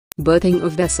Berthing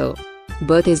of vessel.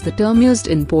 Berth is the term used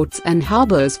in ports and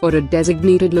harbors for a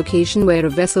designated location where a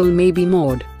vessel may be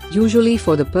moored, usually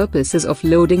for the purposes of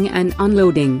loading and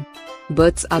unloading.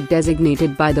 Berths are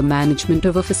designated by the management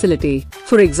of a facility,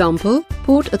 for example,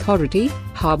 Port Authority,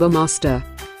 Harbour Master.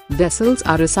 Vessels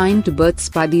are assigned to berths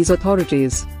by these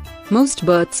authorities. Most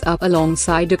berths are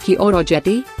alongside a quay or a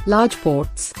jetty, large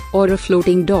ports, or a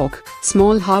floating dock,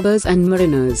 small harbors and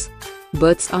marinas.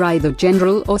 Berths are either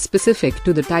general or specific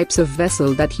to the types of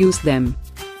vessel that use them.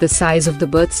 The size of the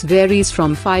berths varies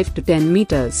from 5 to 10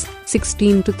 meters,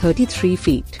 16 to 33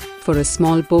 feet, for a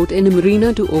small boat in a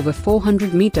marina to over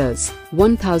 400 meters,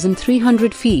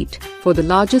 1,300 feet, for the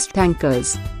largest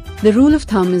tankers. The rule of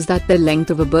thumb is that the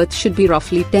length of a berth should be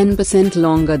roughly 10%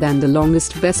 longer than the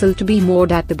longest vessel to be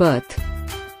moored at the berth.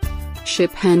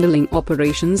 Ship handling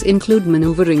operations include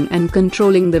maneuvering and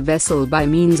controlling the vessel by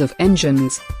means of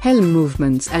engines, helm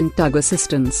movements and tug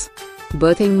assistance.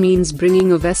 Berthing means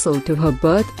bringing a vessel to her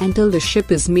berth until the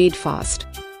ship is made fast.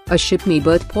 A ship may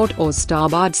berth port or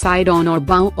starboard side on or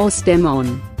bow or stem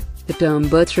on. The term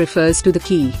berth refers to the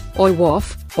quay, or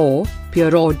wharf, or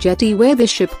pier or jetty where the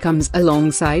ship comes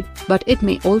alongside, but it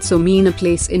may also mean a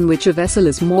place in which a vessel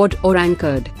is moored or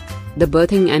anchored. The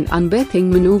berthing and unberthing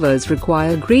maneuvers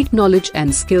require great knowledge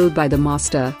and skill by the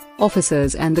master,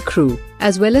 officers and the crew,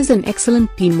 as well as an excellent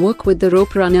teamwork with the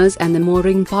rope runners and the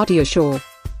mooring party ashore.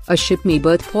 A ship may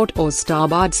berth port or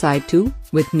starboard side too,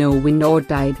 with no wind or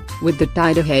tide, with the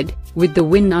tide ahead, with the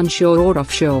wind onshore or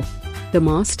offshore. The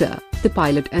master, the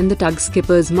pilot and the tug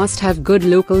skippers must have good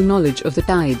local knowledge of the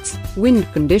tides, wind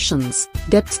conditions,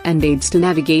 depths and aids to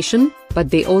navigation, but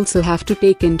they also have to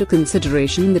take into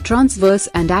consideration the transverse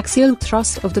and axial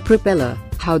thrust of the propeller,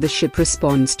 how the ship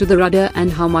responds to the rudder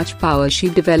and how much power she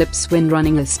develops when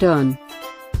running astern.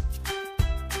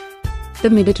 The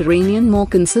Mediterranean moor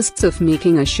consists of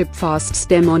making a ship fast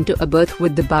stem onto a berth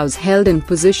with the bows held in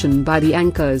position by the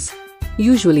anchors.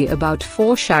 Usually about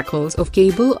 4 shackles of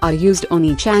cable are used on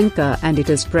each anchor, and it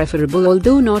is preferable,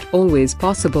 although not always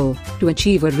possible, to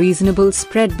achieve a reasonable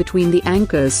spread between the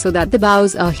anchors so that the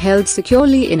bows are held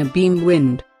securely in a beam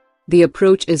wind. The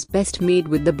approach is best made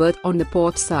with the berth on the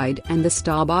port side, and the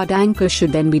starboard anchor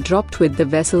should then be dropped with the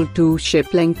vessel 2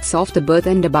 ship lengths off the berth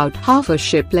and about half a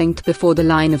ship length before the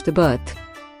line of the berth.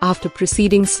 After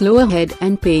proceeding slow ahead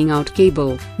and paying out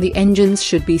cable, the engines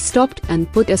should be stopped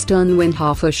and put astern when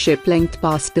half a ship length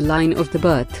past the line of the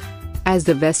berth. As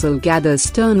the vessel gathers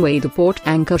sternway, the port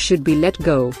anchor should be let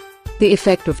go. The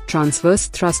effect of transverse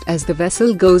thrust as the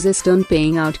vessel goes astern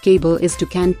paying out cable is to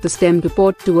cant the stem to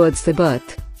port towards the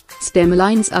berth. Stem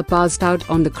lines are passed out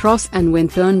on the cross, and when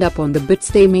turned up on the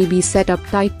bitts they may be set up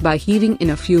tight by heaving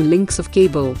in a few links of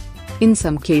cable. In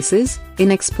some cases, in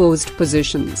exposed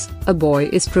positions, a buoy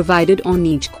is provided on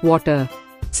each quarter.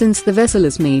 Since the vessel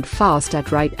is made fast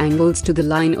at right angles to the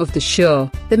line of the shore,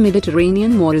 the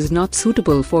Mediterranean moor is not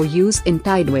suitable for use in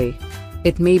tideway.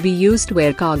 It may be used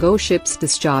where cargo ships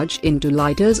discharge into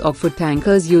lighters or for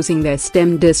tankers using their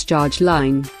stem discharge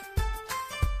line.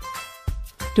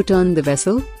 To turn the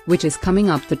vessel, which is coming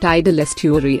up the tidal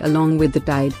estuary along with the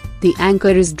tide, the anchor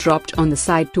is dropped on the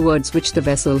side towards which the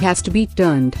vessel has to be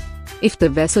turned. If the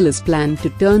vessel is planned to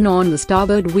turn on the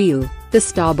starboard wheel, the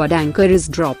starboard anchor is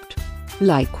dropped.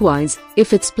 Likewise,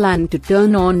 if it's planned to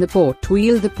turn on the port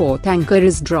wheel, the port anchor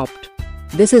is dropped.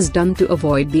 This is done to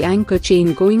avoid the anchor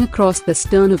chain going across the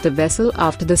stern of the vessel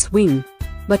after the swing.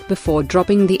 But before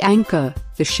dropping the anchor,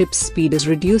 the ship's speed is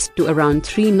reduced to around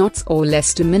 3 knots or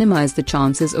less to minimize the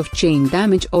chances of chain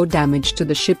damage or damage to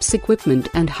the ship's equipment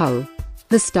and hull.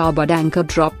 The starboard anchor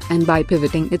dropped, and by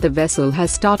pivoting it the vessel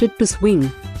has started to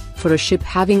swing. For a ship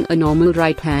having a normal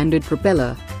right-handed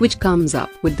propeller, which comes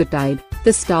up with the tide,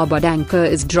 the starboard anchor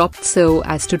is dropped so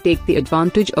as to take the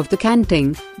advantage of the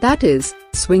canting, that is,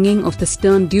 swinging of the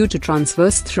stern due to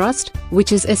transverse thrust,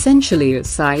 which is essentially a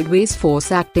sideways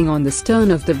force acting on the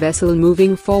stern of the vessel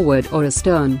moving forward or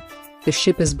astern. The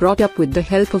ship is brought up with the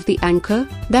help of the anchor,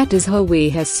 that is, her way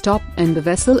has stopped and the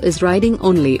vessel is riding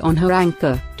only on her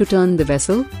anchor. To turn the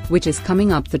vessel, which is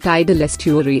coming up the tidal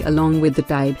estuary along with the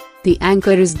tide, the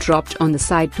anchor is dropped on the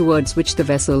side towards which the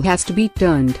vessel has to be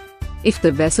turned. If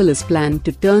the vessel is planned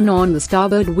to turn on the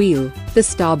starboard wheel, the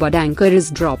starboard anchor is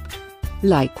dropped.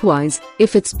 Likewise,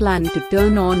 if it's planned to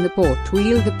turn on the port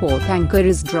wheel, the port anchor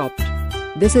is dropped.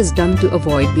 This is done to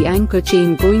avoid the anchor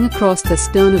chain going across the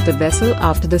stern of the vessel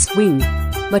after the swing.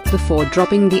 But before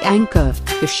dropping the anchor,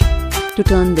 to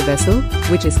turn the vessel,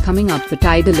 which is coming up the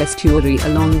tidal estuary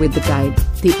along with the tide,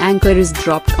 the anchor is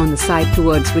dropped on the side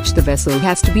towards which the vessel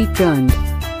has to be turned.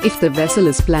 If the vessel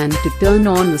is planned to turn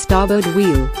on the starboard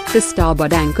wheel, the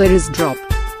starboard anchor is dropped.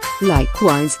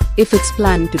 Likewise, if it's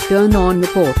planned to turn on the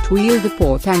port wheel, the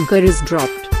port anchor is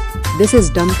dropped. This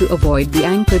is done to avoid the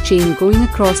anchor chain going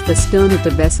across the stern of the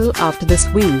vessel after the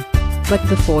swing. But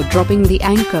before dropping the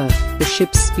anchor, the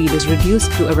ship's speed is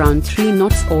reduced to around 3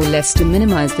 knots or less to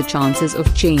minimize the chances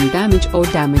of chain damage or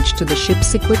damage to the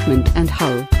ship's equipment and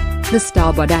hull. The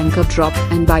starboard anchor dropped,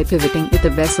 and by pivoting it, the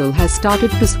vessel has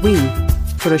started to swing.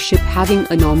 For a ship having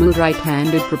a normal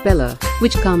right-handed propeller,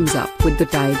 which comes up with the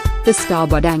tide, the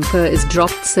starboard anchor is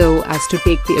dropped so as to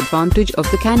take the advantage of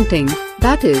the canting,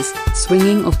 that is,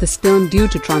 swinging of the stern due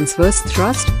to transverse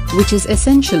thrust, which is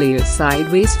essentially a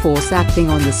sideways force acting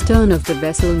on the stern of the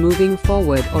vessel moving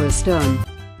forward or astern.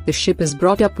 The ship is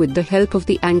brought up with the help of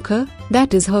the anchor,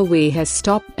 that is, her way has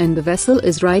stopped and the vessel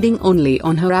is riding only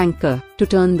on her anchor. To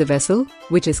turn the vessel,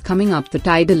 which is coming up the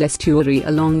tidal estuary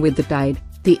along with the tide,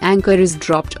 the anchor is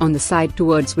dropped on the side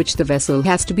towards which the vessel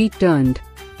has to be turned.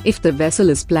 If the vessel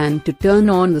is planned to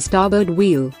turn on the starboard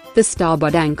wheel, the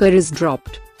starboard anchor is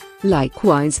dropped.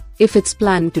 Likewise, if it's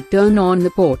planned to turn on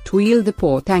the port wheel, the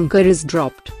port anchor is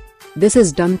dropped. This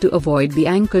is done to avoid the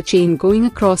anchor chain going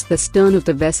across the stern of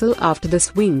the vessel after the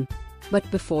swing. But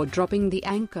before dropping the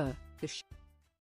anchor, the